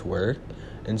Kierkegaard's work.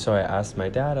 And so I asked my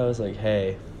dad, I was like,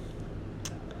 hey...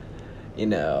 You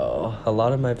know, a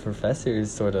lot of my professors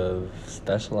sort of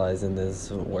specialize in this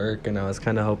work, and I was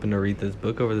kind of hoping to read this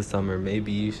book over the summer.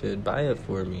 Maybe you should buy it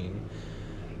for me.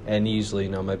 And usually,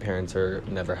 my parents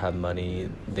never have money.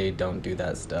 They don't do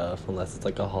that stuff unless it's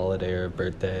like a holiday or a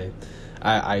birthday.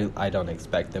 I don't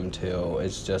expect them to.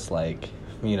 It's just like,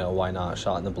 why not?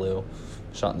 Shot in the blue,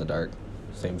 shot in the dark.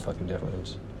 Same fucking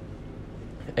difference.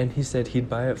 And he said he'd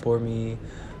buy it for me.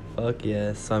 Fuck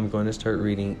yes. So I'm going to start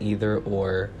reading Either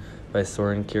Or by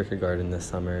Soren Kierkegaard in the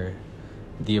summer,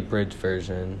 the abridged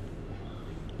version,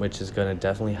 which is going to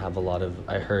definitely have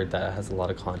I heard that it has a lot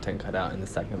of content cut out in the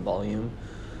second volume.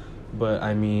 But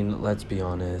I mean, let's be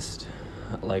honest,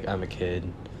 like, I'm a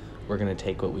kid. we're gonna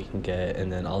take what we can get,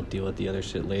 and then I'll deal with the other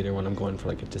shit later when I'm going for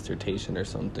like a dissertation or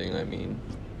something. I mean,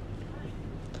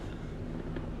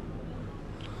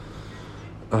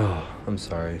 oh, I'm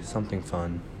sorry, something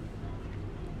fun.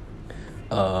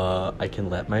 I can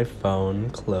let my phone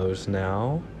close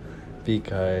now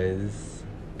because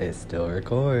it still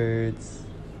records.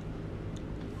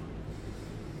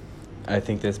 I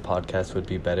think this podcast would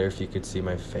be better if you could see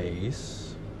my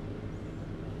face.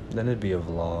 Then it'd be a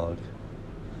vlog.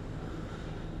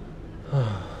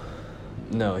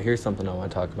 No, here's something I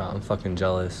want to talk about. I'm fucking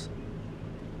jealous.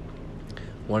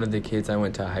 One of the kids I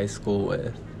went to high school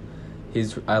with,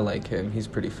 I like him. He's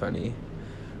pretty funny.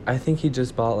 I think he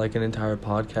just bought like an entire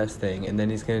podcast thing, and then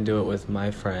he's going to do it with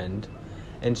my friend.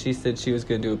 And she said she was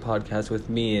going to do a podcast with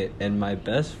me and my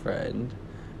best friend.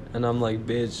 And I'm like,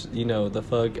 bitch, the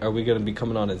fuck, are we going to be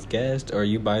coming on as guests? Or are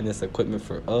you buying this equipment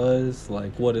for us?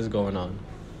 Like, what is going on?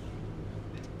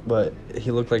 But he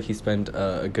looked like he spent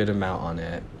a good amount on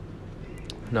it.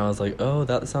 And I was like, oh,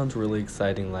 that sounds really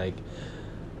exciting. Like,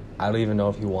 I don't even know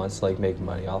if he wants to, like, make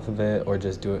money off of it or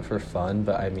just do it for fun.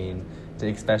 But, I mean, to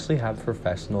especially have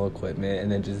professional equipment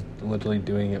and then just literally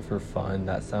doing it for fun,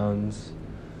 that sounds...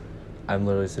 I'm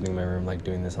literally sitting in my room, like,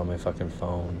 doing this on my fucking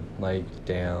phone. Like,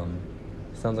 damn.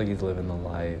 Sounds like he's living the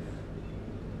life.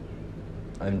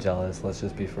 I'm jealous. Let's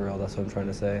just be for real. That's what I'm trying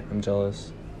to say. I'm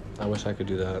jealous. I wish I could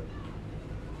do that.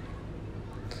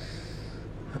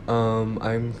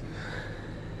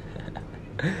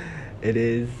 It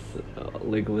is,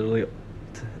 like, literally...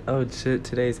 Oh, shit.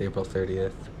 Today's April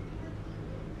 30th.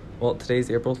 Well,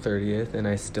 today's April 30th, and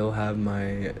I still have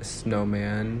my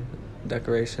snowman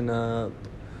decoration up.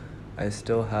 I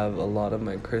still have a lot of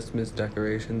my Christmas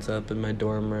decorations up in my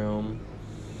dorm room.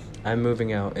 I'm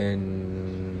moving out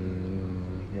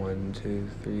in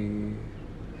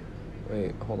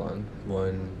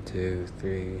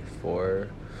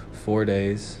 4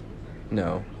 days.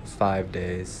 No, 5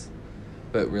 days.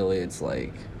 But really it's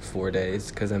like 4 days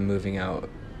because I'm moving out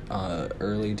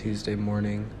early Tuesday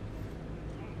morning.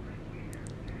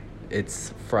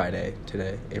 It's Friday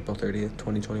today, April 30th,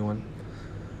 2021.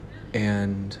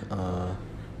 And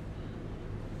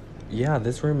yeah,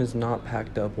 this room is not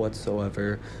packed up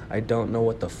whatsoever. I don't know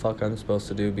what the fuck I'm supposed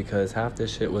to do because half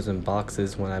this shit was in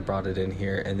boxes when I brought it in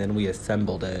here, and then we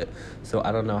assembled it. So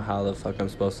I don't know how the fuck I'm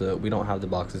supposed to... We don't have the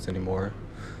boxes anymore.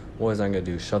 What was I gonna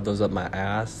do? Shove those up my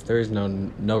ass? There is no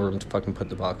room to fucking put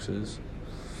the boxes.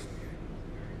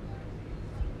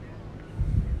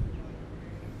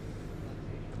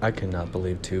 I cannot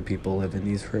believe 2 people live in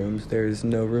these rooms. There is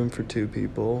no room for 2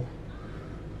 people.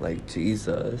 Like,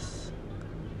 Jesus.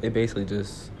 They basically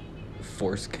just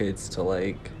force kids to,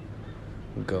 like,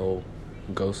 go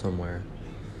somewhere.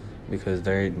 Because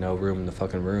there ain't no room in the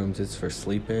fucking rooms. It's for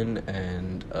sleeping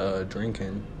and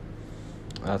drinking.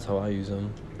 That's how I use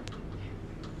them.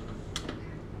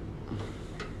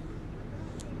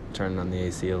 Turning on the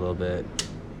AC a little bit.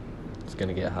 It's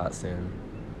gonna get hot soon.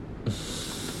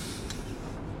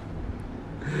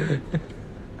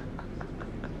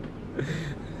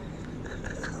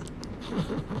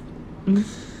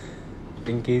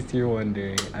 In case you're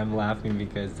wondering, I'm laughing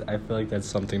because I feel like that's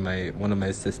something one of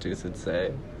my sisters would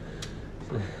say.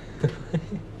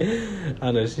 I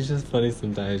don't know, she's just funny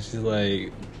sometimes. She's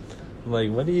like,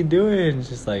 what are you doing?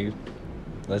 She's like,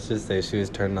 let's just say she was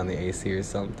turning on the AC or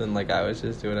something like I was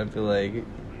just doing. I'd be like,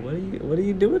 what are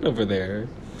you doing over there?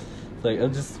 Like,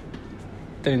 I'm just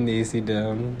turning the AC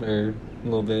down or a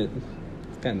little bit.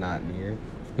 It's kind of not in here.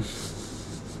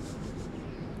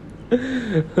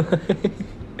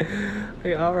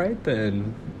 Like, all right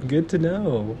then, good to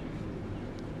know.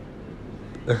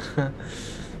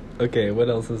 Okay, what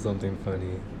else is something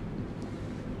funny?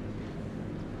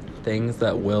 Things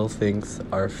that Will thinks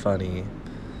are funny.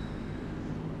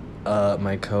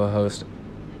 My co-host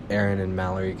Aaron and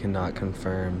Mallory cannot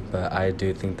confirm, but I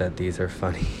do think that these are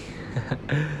funny.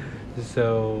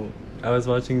 So I was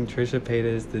watching Trisha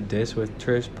Paytas' The Dish with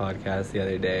Trish podcast the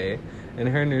other day, and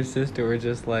her and her sister were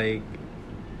just like,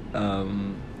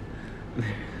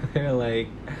 they're like,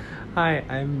 hi,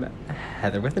 I'm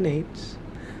Heather with an H.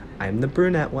 I'm the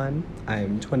brunette one.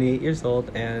 I'm 28 years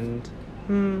old, and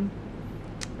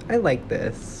I like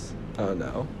this. Oh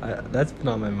no, that's been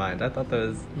on my mind. I thought that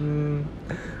was,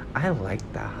 I like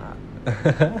that.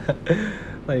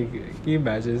 Like, can you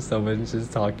imagine someone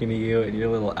just talking to you and you're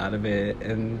a little out of it,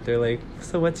 and they're like,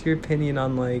 so what's your opinion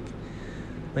on like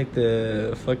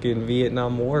the fucking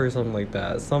Vietnam War or something like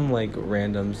that? Some like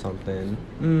random something.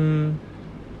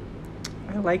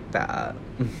 I like that.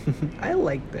 I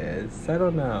like this. I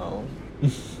don't know.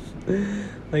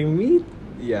 Like me,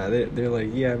 Yeah, they're like,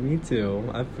 yeah, me too.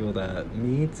 I feel that.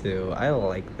 Me too. I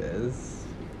like this.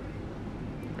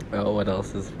 Oh, what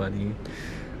else is funny?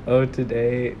 Oh,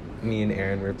 today, me and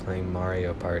Aaron were playing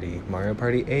Mario Party. Mario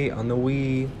Party 8 on the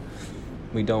Wii.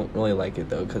 We don't really like it,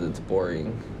 though, because it's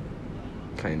boring.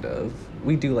 Kind of.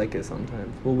 We do like it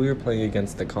sometimes. Well, we were playing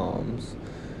against the comms.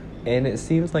 And it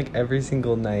seems like every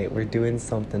single night we're doing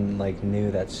something, like, new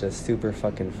that's just super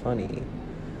fucking funny.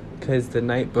 Because the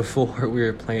night before we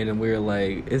were playing and we were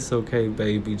like, it's okay,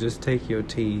 baby, just take your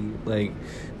tea. Like,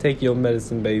 take your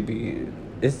medicine, baby.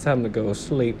 It's time to go to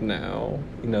sleep now.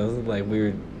 You know, like, we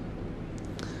were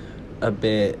a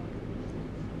bit...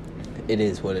 It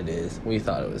is what it is. We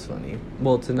thought it was funny.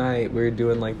 Well, tonight we were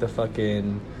doing, like, the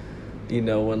fucking... You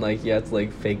know, when, like, you have to,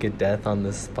 like, fake a death on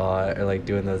the spot. Or, like,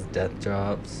 doing those death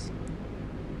drops.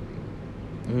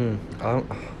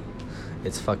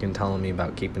 It's fucking telling me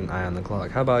about keeping an eye on the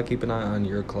clock. How about I keep an eye on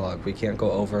your clock? We can't go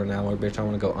over an hour, bitch. I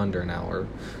want to go under an hour.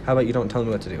 How about you don't tell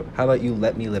me what to do? How about you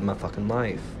let me live my fucking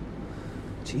life?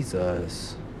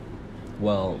 Jesus.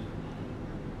 Well,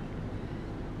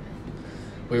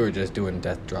 we were just doing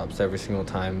death drops every single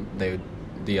time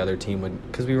the other team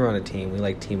would... Because we were on a team. We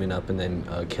like teaming up and then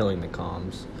killing the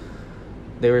comms.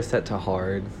 They were set to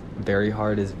hard. Very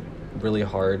hard is... really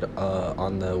hard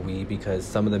on the Wii because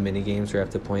some of the mini games where you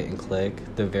have to point and click,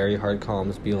 the very hard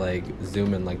comms be like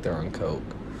zooming like they're on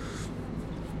coke,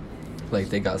 like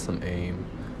they got some aim.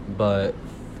 But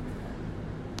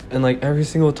and like every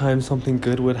single time something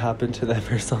good would happen to them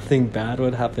or something bad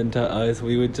would happen to us,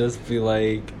 we would just be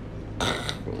like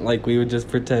we would just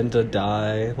pretend to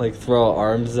die, like throw our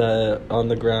arms on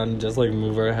the ground and just like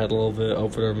move our head a little bit,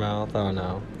 open our mouth. I don't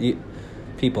know.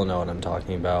 People know what I'm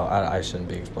talking about. I shouldn't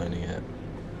be explaining it.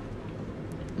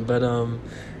 But,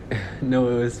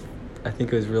 no, I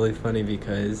think it was really funny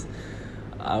because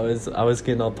I was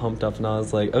getting all pumped up and I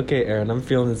was like, okay, Aaron, I'm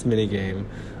feeling this minigame.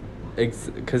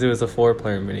 Because it was a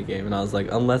 4-player minigame. And I was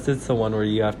like, unless it's the one where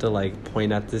you have to, like,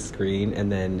 point at the screen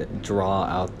and then draw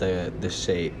out the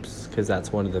shapes. Because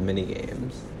that's one of the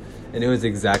minigames. And it was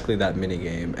exactly that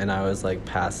minigame. And I was, like,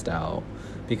 passed out.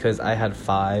 Because I had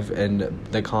 5 and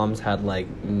the comms had like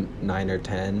 9 or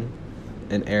 10,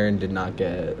 and Erin did not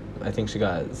get. I think she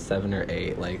got 7 or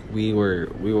 8. Like we were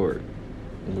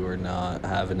not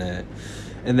having it.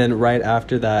 And then right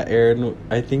after that, Erin,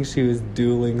 I think she was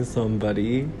dueling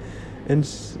somebody,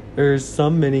 or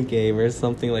some mini game or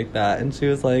something like that, and she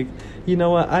was like, you know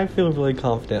what? I feel really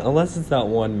confident unless it's that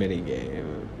one mini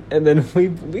game. And then we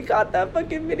got that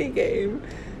fucking mini game.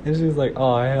 And she was like,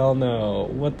 oh, hell no.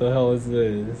 What the hell is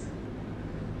this?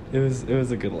 It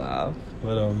was a good laugh.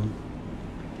 But,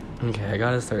 okay, I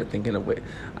gotta start thinking of way.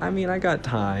 I mean, I got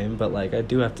time, but, like, I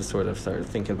do have to sort of start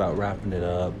thinking about wrapping it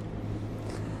up.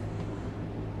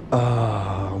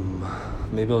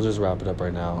 Maybe I'll just wrap it up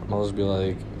right now. I'll just be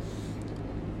like,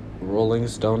 Rolling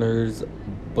Stoners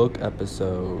book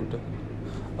episode.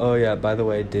 Oh, yeah, by the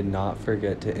way, did not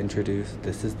forget to introduce,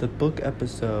 this is the book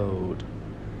episode.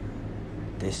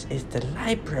 This is the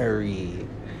library.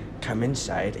 Come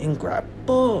inside and grab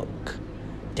book.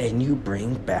 Then you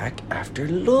bring back after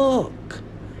look.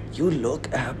 You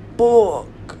look at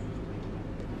book.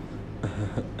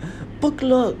 Book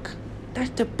look.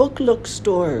 That's the book look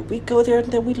store. We go there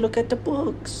and then we look at the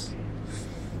books.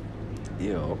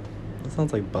 Ew. That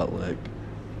sounds like butt lick.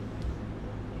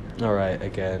 Alright,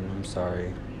 again, I'm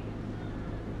sorry.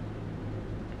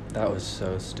 That was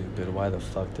so stupid. Why the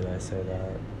fuck did I say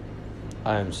that?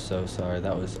 I am so sorry.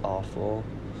 That was awful.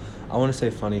 I want to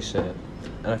say funny shit.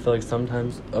 And I feel like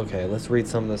sometimes... Okay, let's read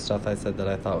some of the stuff I said that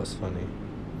I thought was funny.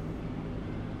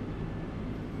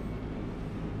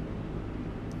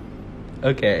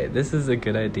 Okay, this is a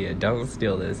good idea. Don't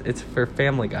steal this. It's for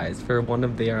Family Guy. It's for one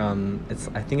of their...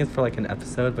 I think it's for like an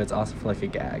episode, but it's also for like a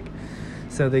gag.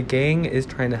 So the gang is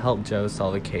trying to help Joe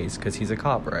solve a case because he's a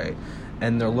cop, right?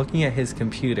 And they're looking at his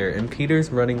computer, and Peter's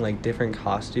running, like, different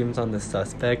costumes on the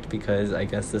suspect because I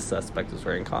guess the suspect was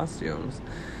wearing costumes.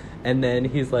 And then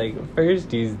he's like,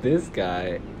 first he's this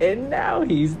guy, and now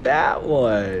he's that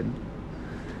one.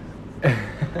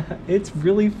 It's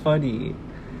really funny.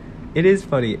 It is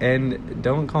funny, and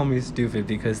don't call me stupid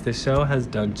because the show has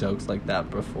done jokes like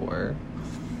that before.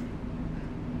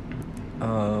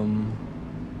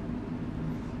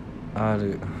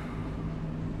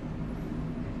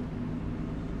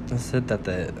 I said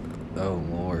that oh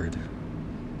Lord.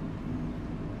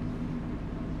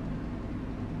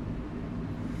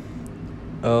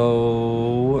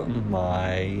 Oh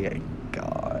my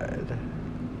God.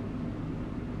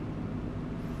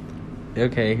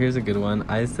 Okay, here's a good one.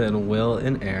 I said Will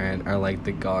and Aaron are like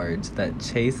the guards that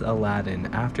chase Aladdin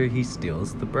after he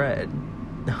steals the bread.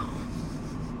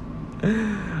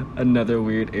 Another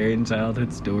weird Aaron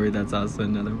childhood story. That's also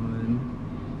another one.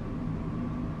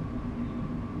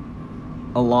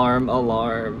 Alarm.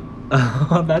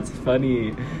 Oh, that's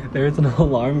funny. There's an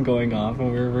alarm going off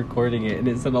when we were recording it, and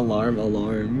it's an alarm.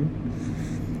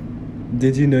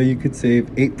 Did you know you could save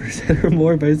 8% or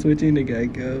more by switching to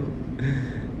Geico?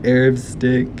 Arab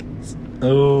stick.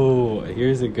 Oh,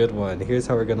 here's a good one. Here's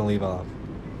how we're gonna leave off.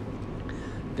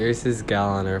 There's this gal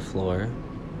on our floor.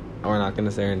 We're not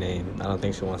gonna say her name. I don't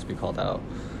think she wants to be called out.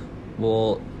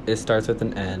 Well, it starts with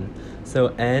an N. So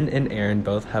N and Aaron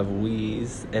both have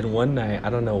wheeze. And one night, I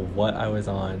don't know what I was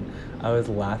on, I was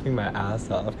laughing my ass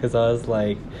off because I was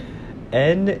like,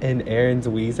 N and Aaron's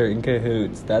wheeze are in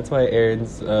cahoots. That's why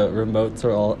Aaron's remotes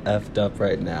are all effed up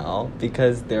right now,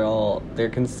 because they're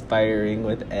conspiring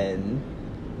with N.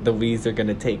 The wheeze are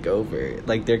gonna take over.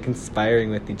 Like, they're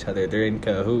conspiring with each other. They're in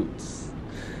cahoots.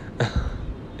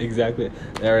 Exactly.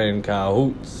 They're in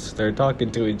cahoots. They're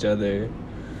talking to each other.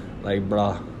 Like,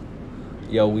 bruh,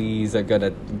 your wheeze are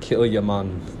gonna kill your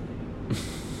mom.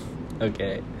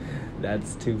 Okay.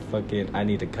 That's too fucking... I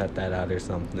need to cut that out or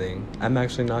something. I'm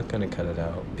actually not gonna cut it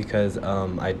out because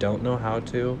I don't know how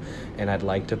to, and I'd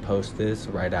like to post this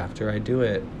right after I do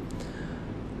it.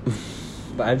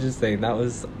 But I'm just saying,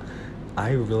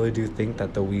 I really do think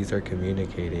that the Wii's are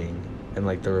communicating, and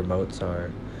like the remotes are,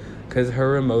 because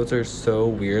her remotes are so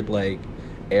weird. Like,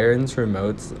 Aaron's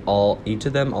remotes, each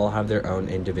of them all have their own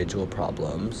individual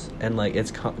problems, and like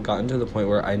it's gotten to the point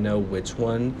where I know which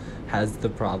one has the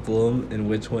problem and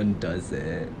which one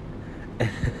doesn't.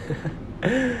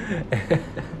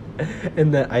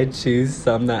 And that I choose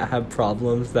some that have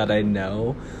problems that I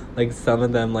know. Like, some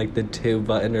of them, like the 2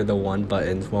 button or the 1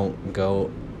 buttons won't go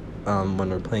when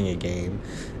we're playing a game,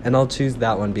 and I'll choose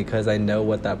that one because I know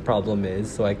what that problem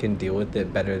is, so I can deal with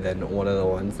it better than one of the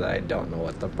ones that I don't know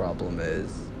what the problem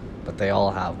is, but they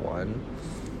all have one.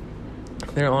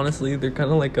 They're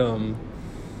kind of like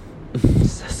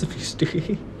Sesame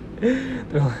Street.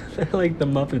 they're like the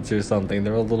Muppets or something.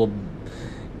 The little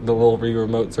Wii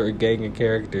remotes are a gang of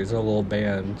characters, or a little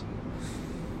band.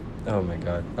 Oh my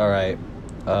god. All right,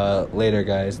 later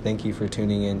guys. Thank you for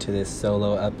tuning in to this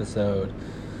solo episode.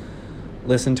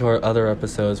 Listen to our other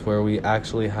episodes where we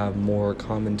actually have more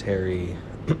commentary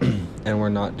and we're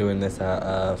not doing this at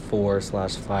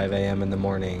 4/5 a.m. in the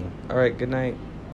morning. All right, good night.